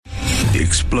The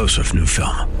explosive new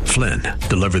film, Flynn,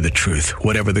 deliver the truth,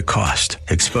 whatever the cost,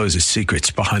 exposes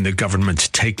secrets behind the government's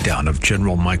takedown of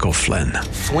General Michael Flynn.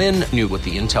 Flynn knew what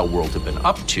the intel world had been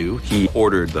up to. He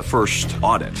ordered the first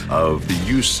audit of the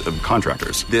use of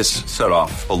contractors. This set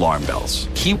off alarm bells.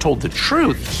 He told the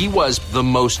truth. He was the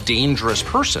most dangerous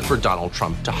person for Donald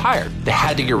Trump to hire. They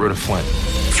had to get rid of Flynn.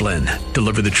 Flynn,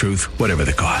 deliver the truth, whatever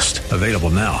the cost. Available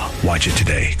now. Watch it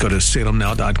today. Go to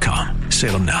salemnow.com.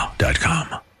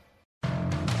 salemnow.com.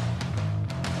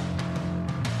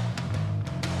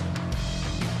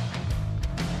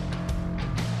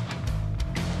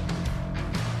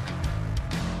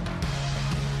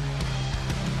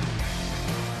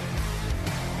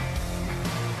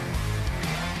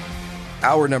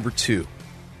 Hour number 2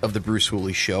 of the Bruce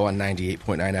Hooley Show on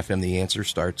 98.9 FM. The Answer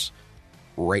starts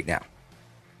right now.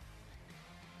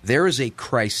 There is a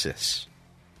crisis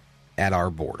at our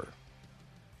border.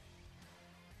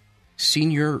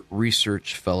 Senior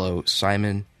research fellow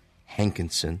Simon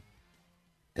Hankinson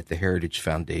at the Heritage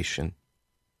Foundation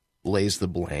lays the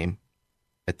blame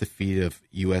at the feet of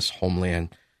U.S.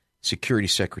 Homeland Security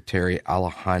Secretary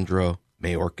Alejandro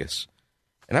Mayorkas.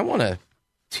 And I want to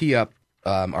tee up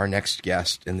our next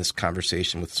guest in this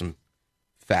conversation with some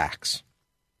facts.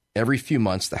 Every few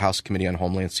months, the House Committee on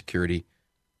Homeland Security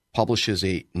publishes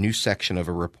a new section of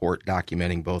a report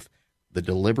documenting both the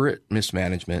deliberate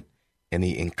mismanagement and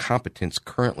the incompetence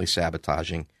currently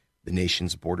sabotaging the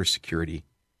nation's border security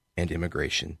and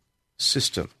immigration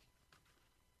system.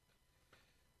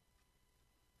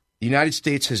 The United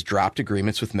States has dropped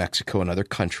agreements with Mexico and other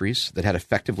countries that had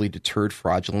effectively deterred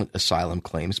fraudulent asylum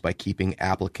claims by keeping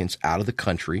applicants out of the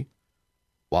country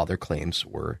while their claims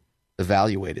were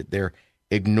evaluated. They're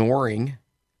ignoring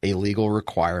a legal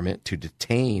requirement to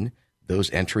detain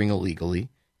those entering illegally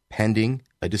pending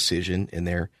a decision in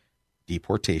their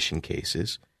deportation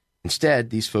cases.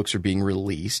 Instead, these folks are being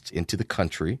released into the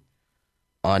country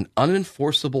on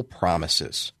unenforceable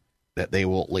promises that they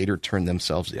will later turn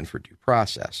themselves in for due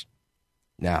process.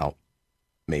 Now,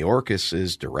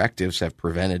 Mayorkas's directives have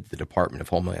prevented the Department of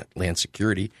Homeland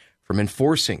Security from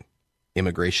enforcing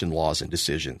immigration laws and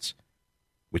decisions,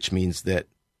 which means that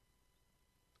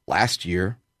last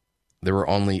year there were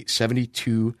only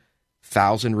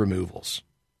 72,000 removals,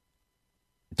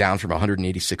 down from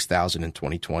 186,000 in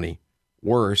 2020.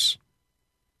 Worse,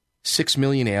 6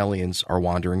 million aliens are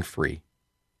wandering free,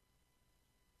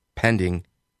 pending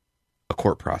a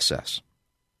court process.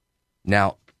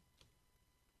 Now,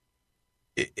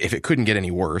 if it couldn't get any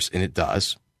worse, and it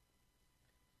does,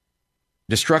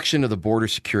 destruction of the border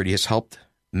security has helped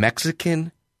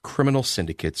Mexican criminal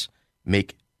syndicates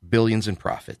make billions in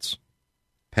profits,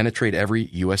 penetrate every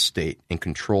U.S. state, and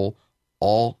control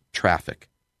all traffic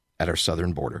at our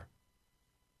southern border.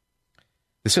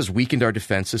 This has weakened our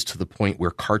defenses to the point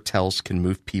where cartels can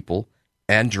move people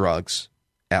and drugs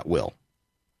at will.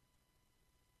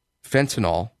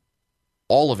 Fentanyl,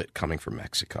 all of it coming from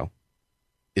Mexico,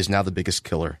 is now the biggest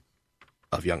killer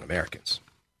of young Americans.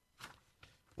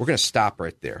 We're going to stop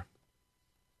right there.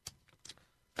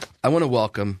 I want to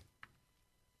welcome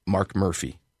Mark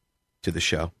Murphy to the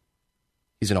show.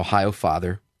 He's an Ohio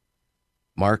father.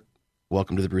 Mark,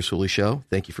 welcome to the Bruce Hooley Show.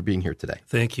 Thank you for being here today.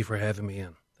 Thank you for having me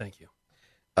in. Thank you.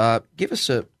 Give us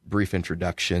a brief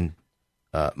introduction,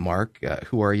 Mark.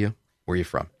 Who are you? Where are you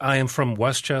from? I am from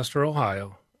Westchester,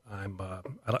 Ohio. I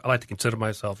like to consider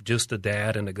myself just a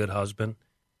dad and a good husband.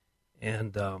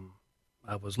 And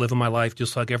I was living my life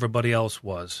just like everybody else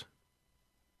was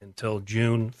until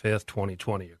June 5th,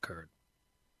 2020 occurred.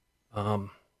 June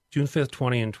 5th,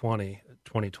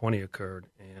 2020 occurred.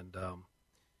 And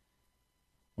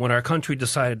when our country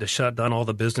decided to shut down all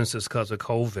the businesses because of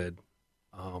COVID,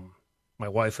 my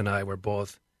wife and I we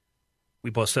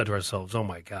both said to ourselves, oh,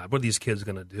 my God, what are these kids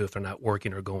going to do if they're not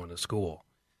working or going to school?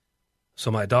 So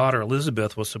my daughter,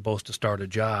 Elizabeth, was supposed to start a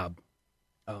job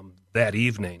that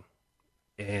evening,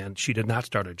 and she did not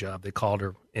start a job. They called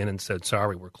her in and said,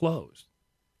 sorry, we're closed.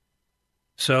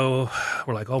 So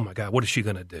we're like, oh, my God, what is she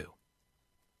going to do?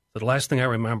 So the last thing I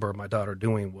remember my daughter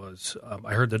doing was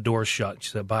I heard the door shut.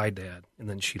 She said, bye, Dad, and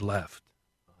then she left.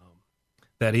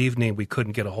 That evening, we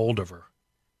couldn't get a hold of her.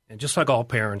 And just like all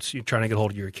parents, you're trying to get a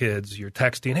hold of your kids. You're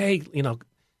texting, hey,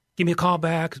 give me a call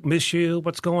back, miss you,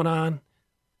 what's going on?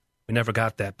 We never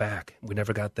got that back. We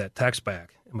never got that text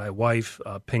back. And my wife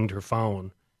pinged her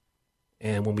phone.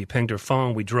 And when we pinged her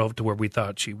phone, we drove to where we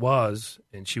thought she was.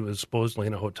 And she was supposedly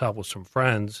in a hotel with some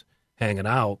friends hanging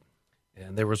out.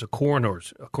 And there was a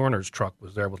coroner's truck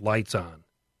was there with lights on.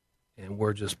 And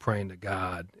we're just praying to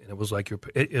God. And it was like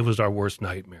it was our worst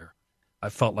nightmare. I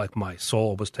felt like my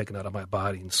soul was taken out of my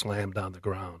body and slammed on the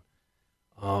ground.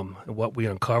 And what we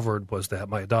uncovered was that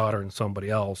my daughter and somebody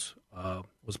else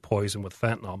was poisoned with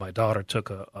fentanyl. My daughter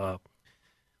took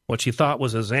what she thought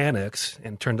was a Xanax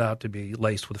and turned out to be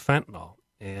laced with fentanyl.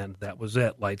 And that was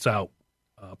it. Lights out.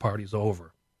 Party's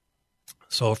over.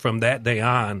 So from that day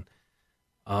on,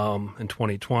 in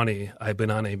 2020, I've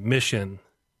been on a mission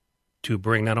to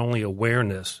bring not only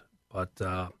awareness, but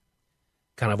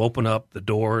kind of open up the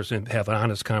doors and have an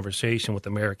honest conversation with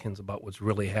Americans about what's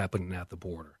really happening at the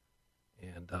border.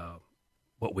 And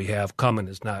what we have coming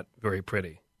is not very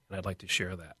pretty, and I'd like to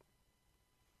share that.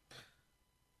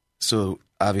 So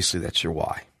obviously that's your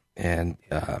why, and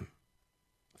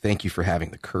thank you for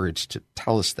having the courage to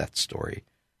tell us that story.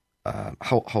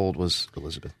 How old was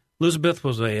Elizabeth? Elizabeth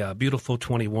was a beautiful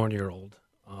 21-year-old,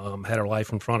 had her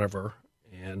life in front of her,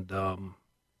 and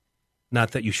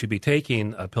not that you should be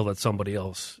taking a pill that somebody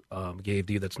else gave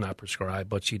to you that's not prescribed,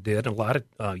 but she did. And a lot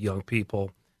of young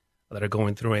people that are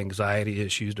going through anxiety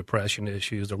issues, depression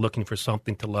issues, they're looking for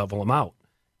something to level them out.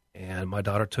 And my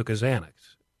daughter took a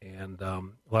Xanax. And a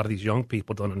lot of these young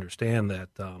people don't understand that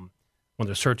when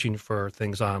they're searching for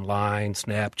things online,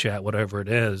 Snapchat, whatever it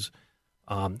is,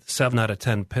 7 out of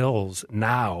 10 pills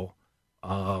now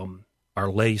are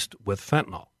laced with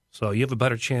fentanyl. So you have a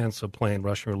better chance of playing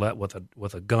Russian roulette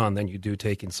with a gun than you do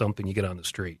taking something you get on the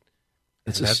street.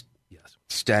 It's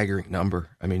staggering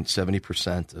number. I mean,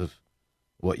 70% of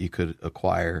what you could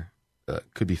acquire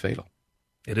could be fatal.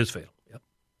 It is fatal, yep.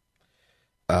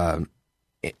 A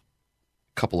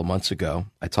couple of months ago,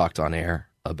 I talked on air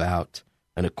about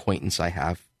an acquaintance I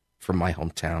have from my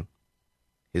hometown.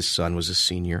 His son was a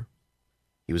senior.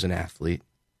 He was an athlete,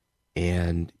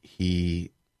 and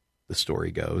he, the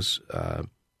story goes,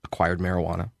 acquired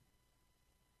marijuana.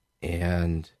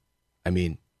 And, I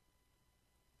mean,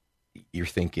 you're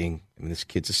thinking, I mean, this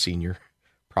kid's a senior,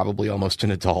 probably almost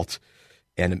an adult,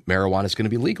 and marijuana is going to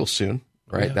be legal soon,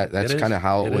 right? Yeah, That's kind of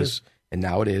how it was, and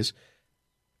now it is.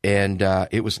 And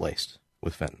it was laced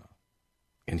with fentanyl,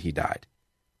 and he died.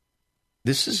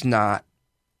 This is not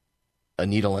a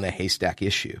needle in a haystack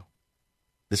issue.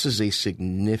 This is a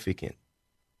significant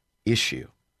issue.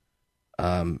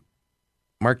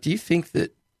 Mark, do you think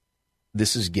that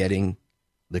this is getting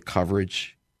the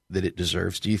coverage that it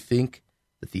deserves? Do you think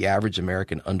that the average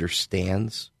American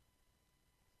understands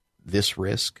this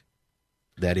risk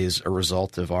that is a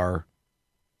result of our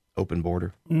open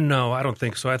border? No, I don't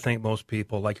think so. I think most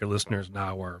people, like your listeners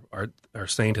now, are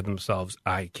saying to themselves,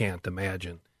 I can't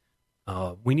imagine.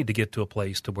 We need to get to a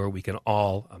place to where we can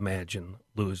all imagine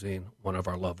losing one of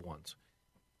our loved ones.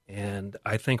 And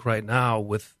I think right now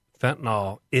with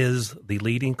fentanyl is the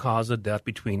leading cause of death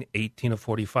between 18 and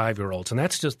 45-year-olds, and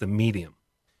that's just the medium.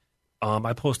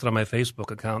 I posted on my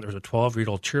Facebook account, there's a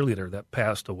 12-year-old cheerleader that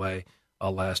passed away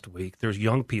last week. There's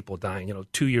young people dying,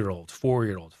 2-year-olds,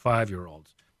 4-year-olds,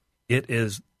 5-year-olds.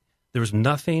 There's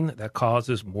nothing that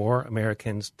causes more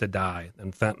Americans to die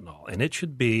than fentanyl, and there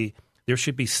should be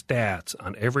stats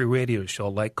on every radio show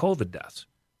like COVID deaths.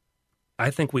 I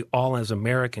think we all as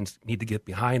Americans need to get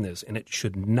behind this, and it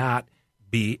should not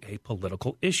be a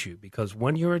political issue, because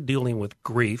when you're dealing with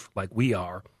grief like we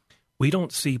are, we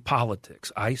don't see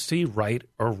politics. I see right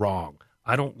or wrong.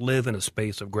 I don't live in a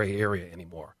space of gray area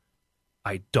anymore.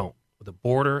 I don't. The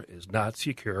border is not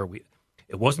secure.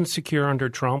 It wasn't secure under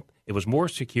Trump. It was more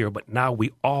secure, but now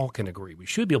we all can agree. We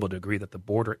should be able to agree that the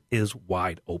border is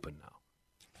wide open now.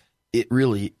 It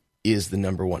really is the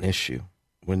number one issue.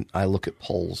 When I look at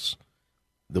polls,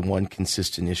 the one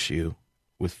consistent issue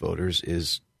with voters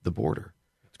is the border.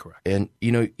 That's correct. And,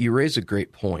 you raise a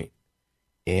great point.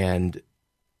 And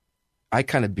I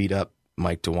kind of beat up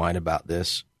Mike DeWine about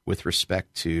this with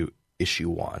respect to issue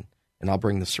 1. And I'll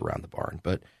bring this around the barn.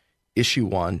 But issue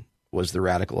 1 was the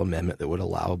radical amendment that would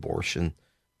allow abortion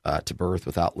to birth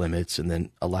without limits and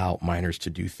then allow minors to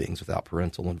do things without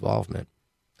parental involvement.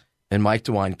 And Mike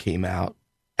DeWine came out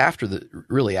after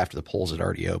the polls had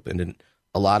already opened, and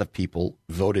a lot of people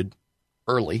voted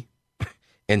early.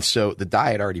 And so the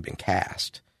die had already been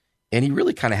cast. And he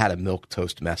really kind of had a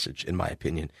milquetoast message, in my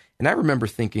opinion. And I remember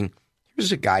thinking,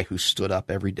 here's a guy who stood up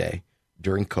every day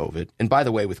during COVID. And by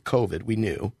the way, with COVID, we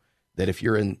knew that if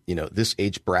you're in, this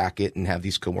age bracket and have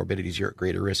these comorbidities, you're at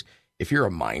greater risk. If you're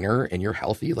a minor and you're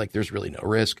healthy, there's really no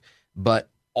risk. But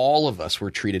all of us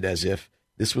were treated as if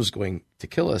this was going to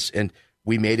kill us. And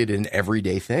we made it an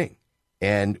everyday thing.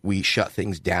 And we shut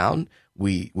things down.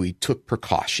 We took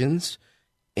precautions.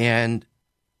 And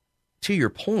to your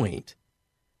point,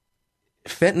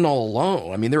 fentanyl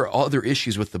alone, I mean, there are other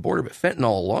issues with the border, but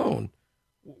fentanyl alone,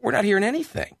 we're not hearing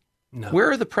anything. No. Where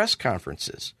are the press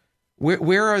conferences?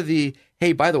 Where are the,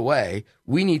 hey, by the way,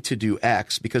 we need to do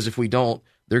X because if we don't,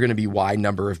 there are going to be wide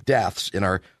number of deaths in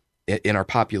our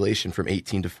population from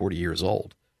 18 to 40 years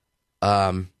old.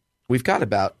 We've got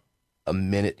about a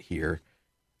minute here.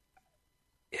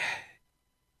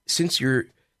 Since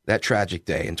that tragic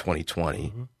day in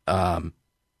 2020, do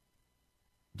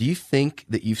you think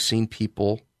that you've seen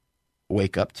people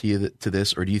wake up to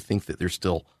this, or do you think that they're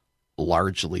still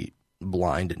largely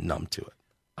blind and numb to it?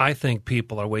 I think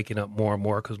people are waking up more and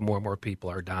more because more and more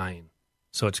people are dying.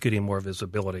 So it's getting more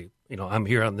visibility. I'm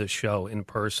here on this show in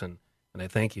person, and I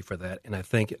thank you for that. And I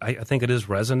think it is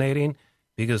resonating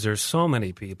because there's so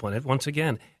many people. And once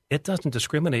again, it doesn't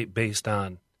discriminate based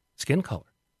on skin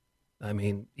color. I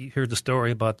mean, you hear the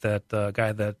story about that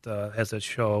guy that has that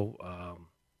show,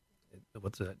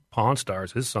 what's it, Pawn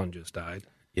Stars, his son just died.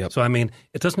 Yep. So, I mean,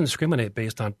 it doesn't discriminate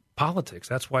based on politics.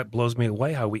 That's why it blows me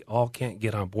away how we all can't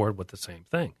get on board with the same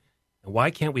thing. And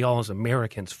why can't we all as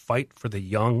Americans fight for the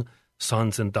young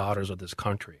sons and daughters of this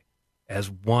country as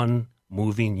one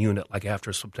moving unit like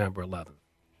after September 11th?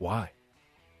 Why?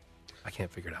 I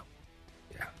can't figure it out.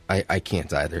 Yeah, I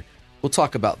can't either. We'll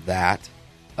talk about that.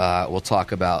 We'll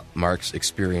talk about Mark's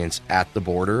experience at the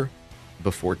border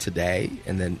before today,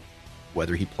 and then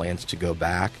whether he plans to go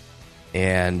back,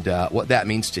 and what that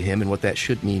means to him and what that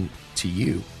should mean to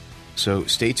you. So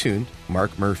stay tuned.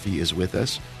 Mark Murphy is with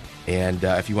us. And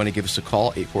if you want to give us a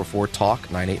call,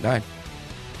 844-TALK-989.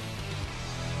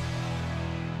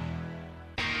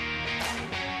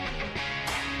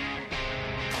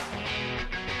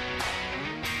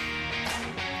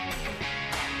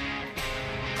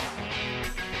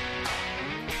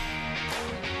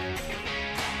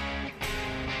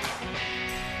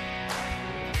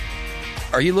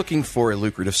 Are you looking for a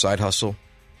lucrative side hustle?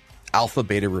 Alpha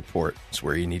Beta Report is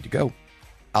where you need to go.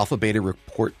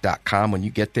 AlphaBetaReport.com. When you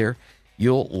get there,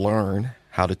 you'll learn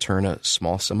how to turn a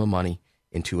small sum of money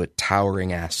into a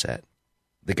towering asset.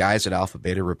 The guys at Alpha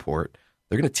Beta Report,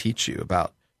 they're going to teach you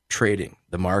about trading,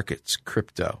 the markets,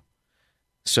 crypto.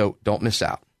 So don't miss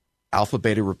out.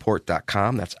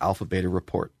 AlphaBetaReport.com. That's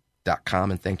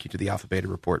AlphaBetaReport.com. And thank you to the Alpha Beta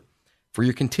Report for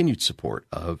your continued support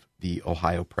of the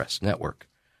Ohio Press Network.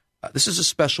 This is a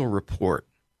special report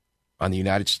on the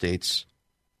United States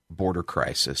border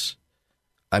crisis.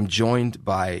 I'm joined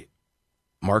by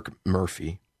Mark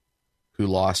Murphy, who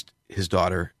lost his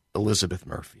daughter, Elizabeth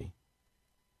Murphy,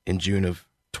 in June of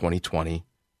 2020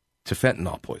 to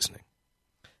fentanyl poisoning.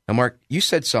 Now, Mark, you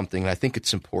said something, and I think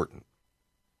it's important.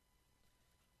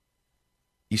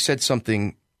 You said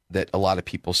something that a lot of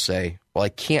people say, well, I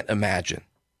can't imagine.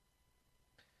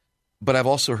 But I've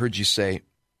also heard you say,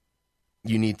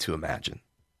 you need to imagine.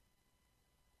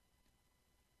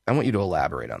 I want you to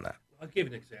elaborate on that. I'll give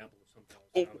an example of something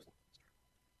else.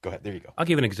 Go ahead. There you go. I'll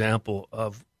give an example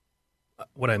of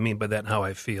what I mean by that and how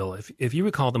I feel. If you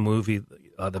recall the movie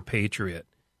The Patriot,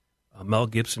 Mel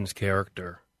Gibson's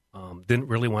character didn't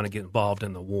really want to get involved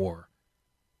in the war.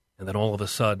 And then all of a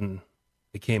sudden,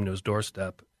 it came to his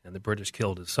doorstep, and the British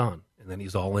killed his son. And then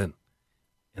he's all in.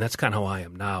 And that's kind of how I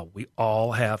am now. We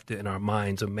all have to, in our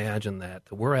minds, imagine that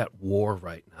we're at war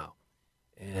right now.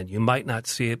 And you might not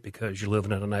see it because you're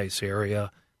living in a nice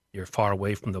area, you're far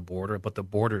away from the border, but the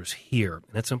border's here.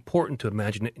 And it's important to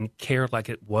imagine it and care like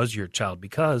it was your child,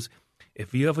 because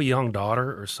if you have a young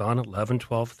daughter or son, 11,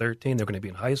 12, 13, they're going to be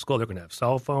in high school, they're going to have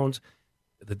cell phones,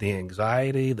 the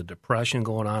anxiety, the depression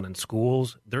going on in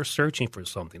schools, they're searching for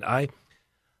something. I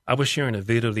was sharing a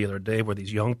video the other day where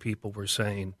these young people were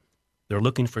saying, they're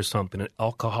looking for something, and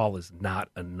alcohol is not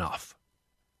enough.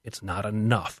 It's not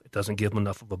enough. It doesn't give them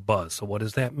enough of a buzz. So what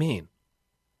does that mean?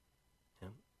 It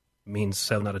means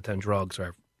 7 out of 10 drugs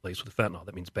are laced with fentanyl.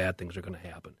 That means bad things are going to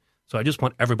happen. So I just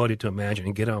want everybody to imagine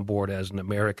and get on board as an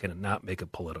American and not make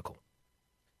it political.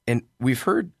 And we've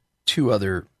heard 2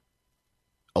 other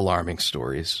alarming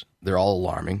stories. They're all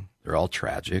alarming. They're all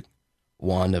tragic.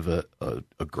 One of a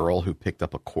girl who picked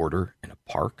up a quarter in a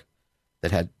park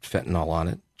that had fentanyl on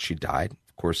it. She died.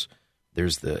 Of course,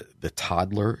 there's the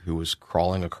toddler who was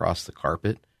crawling across the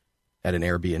carpet at an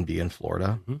Airbnb in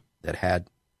Florida that had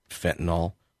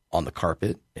fentanyl on the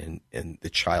carpet, and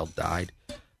the child died.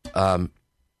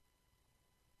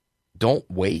 Don't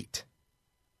wait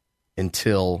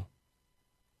until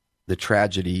the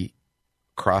tragedy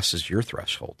crosses your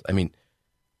threshold. I mean,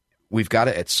 we've got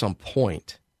to, at some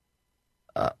point,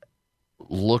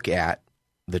 look at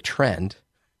the trend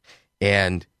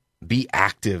and be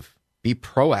active, be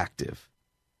proactive,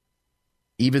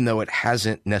 even though it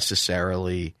hasn't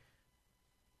necessarily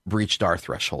breached our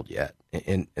threshold yet.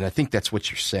 And I think that's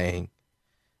what you're saying.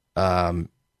 And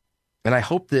I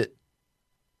hope that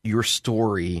your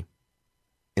story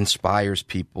inspires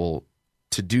people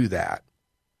to do that.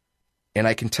 And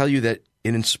I can tell you that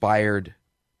it inspired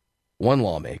one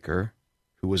lawmaker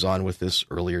who was on with us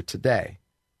earlier today,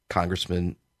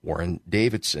 Congressman Warren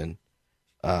Davidson,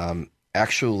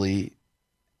 actually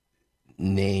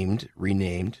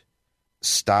renamed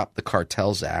Stop the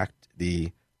Cartels Act,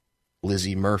 the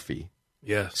Lizzie Murphy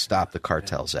Stop the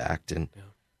Cartels Act. And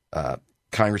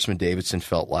Congressman Davidson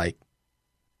felt like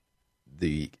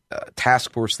the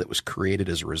task force that was created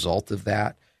as a result of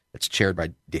that, that's chaired by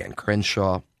Dan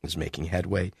Crenshaw, is making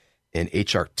headway. And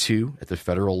H.R. 2 at the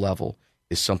federal level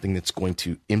is something that's going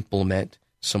to implement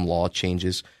some law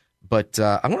changes. But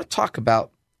I want to talk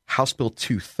about House Bill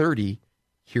 230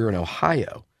 here in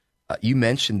Ohio. You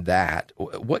mentioned that.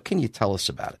 What can you tell us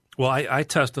about it? Well, I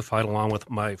testified along with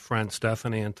my friend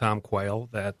Stephanie and Tom Quayle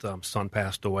that son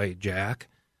passed away, Jack,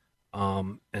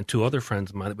 and two other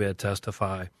friends of mine that we had to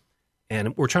testify.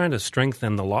 And we're trying to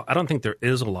strengthen the law. I don't think there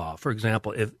is a law. For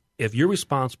example, if you're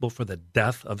responsible for the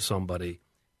death of somebody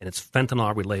and it's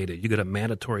fentanyl related, you get a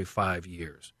mandatory 5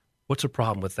 years. What's the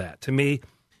problem with that? To me,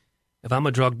 if I'm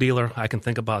a drug dealer, I can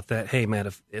think about that. Hey, man,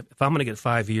 if I'm going to get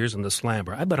 5 years in the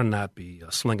slammer, I better not be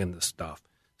slinging this stuff.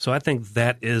 So I think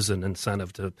that is an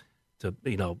incentive to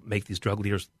make these drug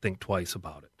dealers think twice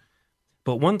about it.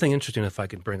 But one thing interesting, if I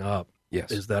can bring up,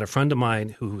 is that a friend of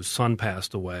mine whose son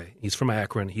passed away, he's from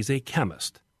Akron, he's a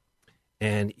chemist,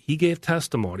 and he gave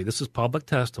testimony, this is public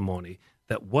testimony,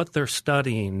 that what they're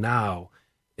studying now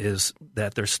is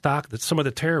that that some of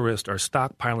the terrorists are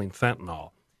stockpiling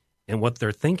fentanyl. And what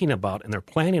they're thinking about and they're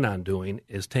planning on doing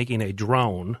is taking a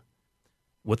drone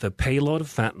with a payload of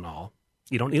fentanyl.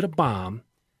 You don't need a bomb.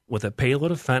 With a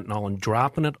payload of fentanyl and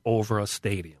dropping it over a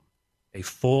stadium, a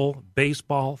full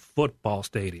baseball, football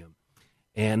stadium.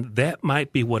 And that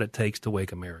might be what it takes to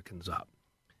wake Americans up.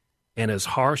 And as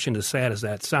harsh and as sad as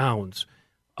that sounds,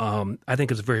 I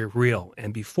think it's very real.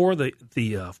 And before the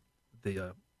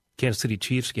Kansas City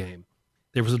Chiefs game,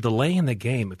 there was a delay in the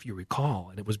game, if you recall,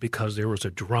 and it was because there was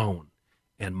a drone,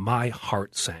 and my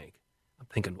heart sank. I'm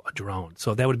thinking, a drone.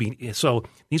 So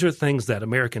these are things that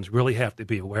Americans really have to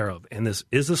be aware of. And this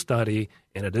is a study,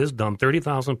 and it is done.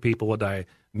 30,000 people will die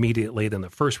immediately. Then the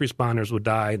first responders would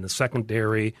die, and the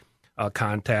secondary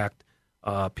contact,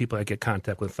 people that get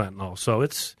contact with fentanyl. So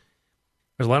there's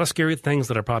a lot of scary things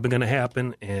that are probably going to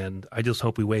happen, and I just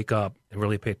hope we wake up and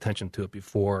really pay attention to it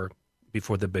before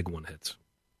the big one hits.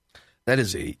 That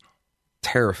is a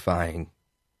terrifying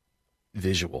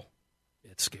visual.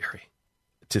 It's scary.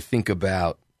 To think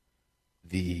about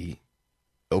the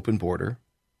open border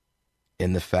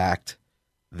and the fact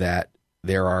that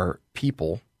there are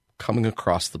people coming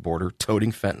across the border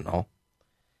toting fentanyl.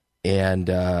 And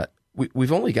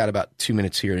we've only got about 2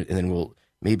 minutes here, and then we'll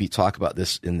maybe talk about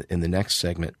this in the next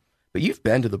segment. But you've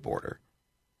been to the border.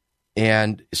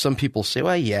 And some people say,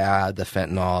 well, yeah, the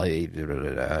fentanyl,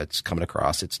 it's coming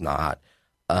across. It's not.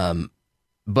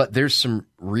 But there's some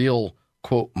real,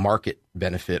 quote, market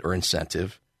benefit or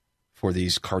incentive for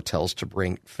these cartels to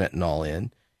bring fentanyl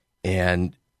in.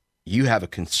 And you have a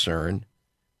concern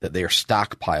that they are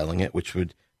stockpiling it, which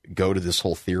would go to this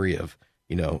whole theory of,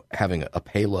 having a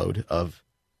payload of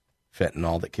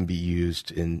fentanyl that can be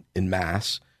used in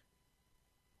mass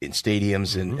in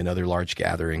stadiums and other large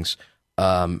gatherings.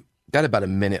 Got about a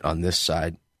minute on this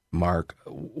side, Mark.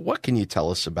 What can you tell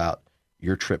us about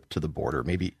your trip to the border?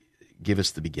 Maybe give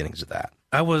us the beginnings of that.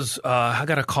 I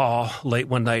got a call late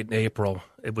one night in April.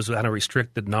 It was on a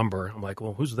restricted number. I'm like,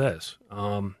 well, who's this?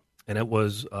 And it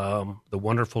was the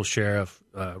wonderful Sheriff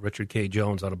Richard K.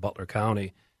 Jones out of Butler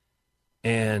County.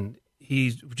 And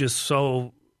he was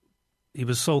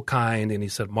so kind, and he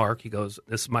said, Mark, he goes,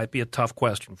 this might be a tough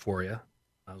question for you.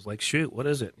 I was like, shoot, what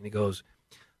is it? And he goes,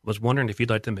 was wondering if you'd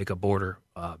like to make a border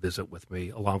visit with me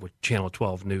along with Channel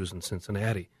 12 News in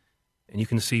Cincinnati. And you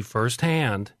can see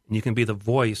firsthand, and you can be the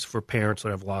voice for parents that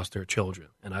have lost their children.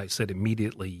 And I said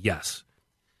immediately, yes.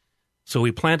 So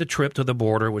we planned a trip to the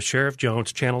border with Sheriff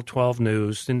Jones, Channel 12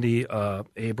 News, Cindy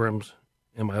Abrams,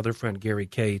 and my other friend Gary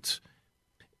Cates.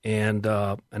 And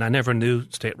I never knew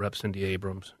State Rep Cindy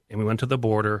Abrams. And we went to the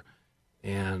border,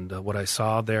 and what I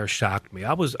saw there shocked me.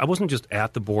 I wasn't just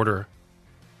at the border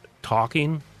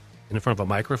talking in front of a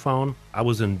microphone. I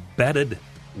was embedded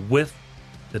with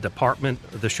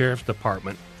the sheriff's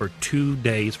department for 2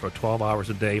 days, for 12 hours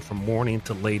a day, from morning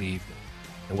to late evening.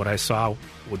 And what I saw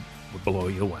would blow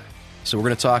you away. So we're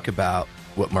going to talk about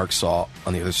what Mark saw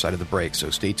on the other side of the break. So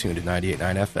stay tuned to 98.9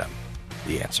 FM,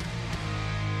 The Answer.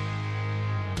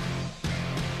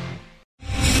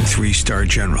 3-star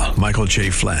general Michael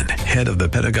J. Flynn, head of the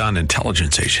Pentagon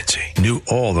Intelligence Agency, knew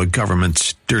all the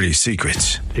government's dirty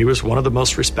secrets. He was one of the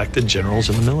most respected generals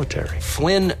in the military.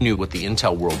 Flynn knew what the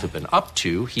intel world had been up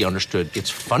to. He understood its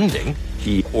funding.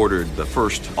 He ordered the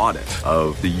first audit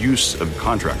of the use of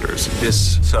contractors.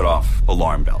 This set off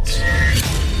alarm bells.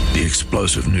 The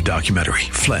explosive new documentary,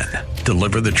 Flynn,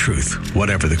 Deliver the Truth,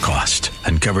 Whatever the Cost,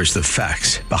 uncovers the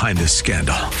facts behind this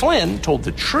scandal. Flynn told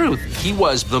the truth. He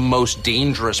was the most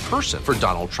dangerous person for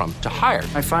Donald Trump to hire.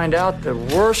 I find out the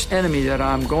worst enemy that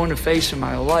I'm going to face in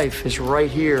my life is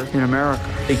right here in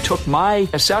America. They took my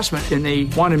assessment and they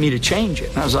wanted me to change it.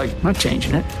 And I was like, I'm not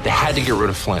changing it. They had to get rid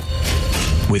of Flynn.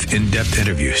 With in-depth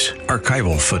interviews,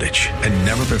 archival footage, and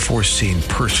never-before-seen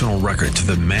personal records of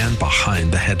the man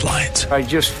behind the headlines. I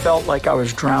just felt like I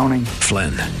was drowning.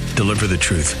 Flynn, Deliver the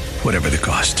Truth, Whatever the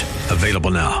Cost.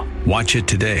 Available now. Watch it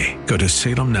today. Go to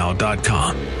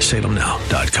salemnow.com.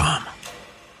 salemnow.com.